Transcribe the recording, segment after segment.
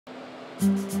Hi,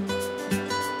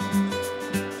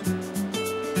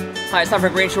 it's Tom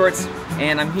from GreenShortz,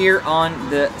 and I'm here on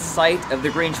the site of the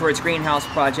GreenShortz+GreenHouse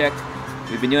project.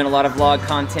 We've been doing a lot of vlog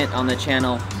content on the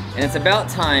channel, and it's about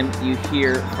time you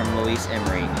hear from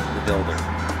Imery, the builder.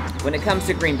 When it comes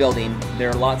to green building,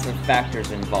 there are lots of factors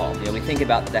involved. You know, we think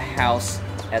about the house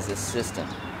as a system.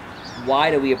 Why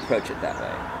do we approach it that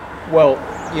way? Well,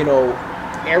 you know,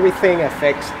 everything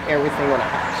affects everything on a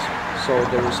house. So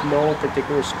there is no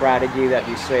particular strategy that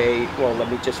you say, well, let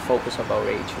me just focus about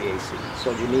HVAC. So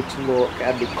you need to look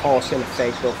at the cause and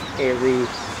effect of every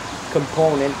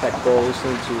component that goes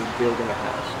into building a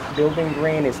house. Building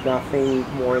green is nothing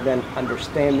more than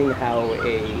understanding how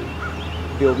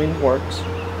a building works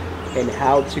and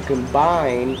how to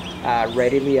combine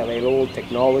readily available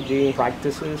technology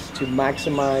practices to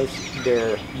maximize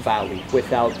their value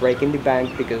without breaking the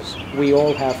bank, because we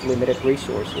all have limited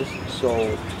resources.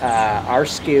 So our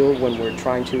skill when we're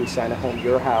trying to design a home,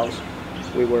 your house,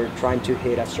 we were trying to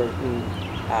hit a certain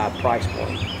price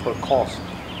point for cost,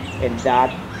 and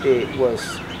that it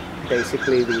was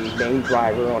basically the main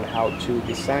driver on how to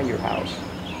design your house.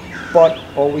 But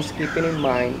always keeping in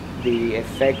mind the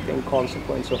effect and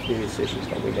consequence of the decisions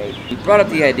that we made. You brought up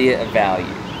the idea of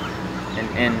value,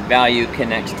 and value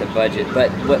connects to budget, but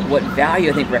what value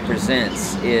I think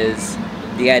represents is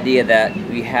the idea that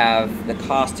we have the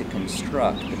cost to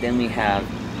construct, but then we have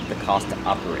the cost to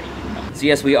operate. So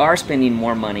yes, we are spending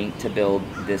more money to build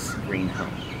this green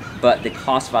home, but the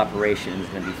cost of operation is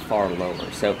going to be far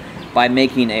lower. So by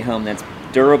making a home that's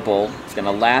durable, it's going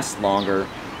to last longer,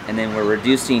 and then we're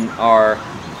reducing our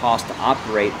cost to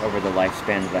operate over the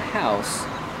lifespan of the house,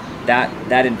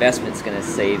 that investment is going to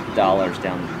save dollars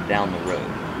down the road.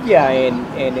 Yeah,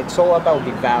 and it's all about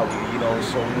the value, you know.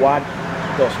 So what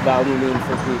does value mean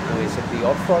for people? Is it the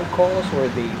upfront cost or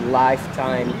the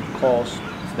lifetime cost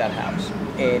of that house?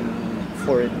 And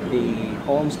for the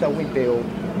homes that we build,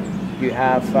 you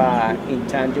have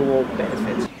intangible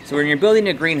benefits. So when you're building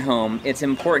a green home, it's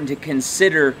important to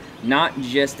consider not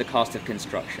just the cost of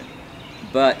construction,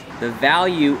 but the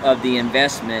value of the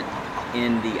investment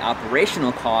in the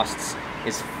operational costs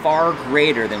is far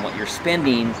greater than what you're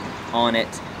spending on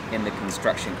it in the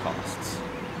construction costs.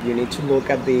 You need to look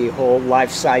at the whole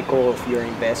life cycle of your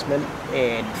investment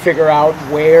and figure out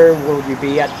where will you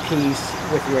be at peace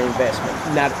with your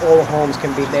investment. Not all homes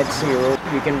can be net zero.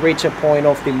 You can reach a point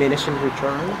of diminishing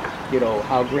return. You know,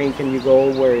 how green can you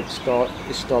go where it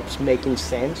stops making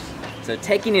sense? So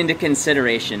taking into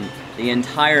consideration the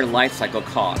entire life cycle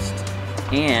cost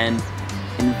and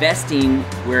investing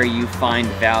where you find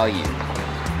value,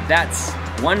 that's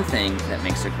one thing that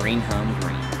makes a green home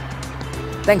green.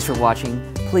 Thanks for watching.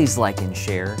 Please like and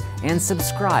share, and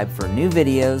subscribe for new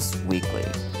videos weekly.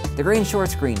 The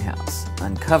GreenShortz Greenhouse,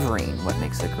 uncovering what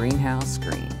makes a greenhouse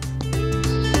green.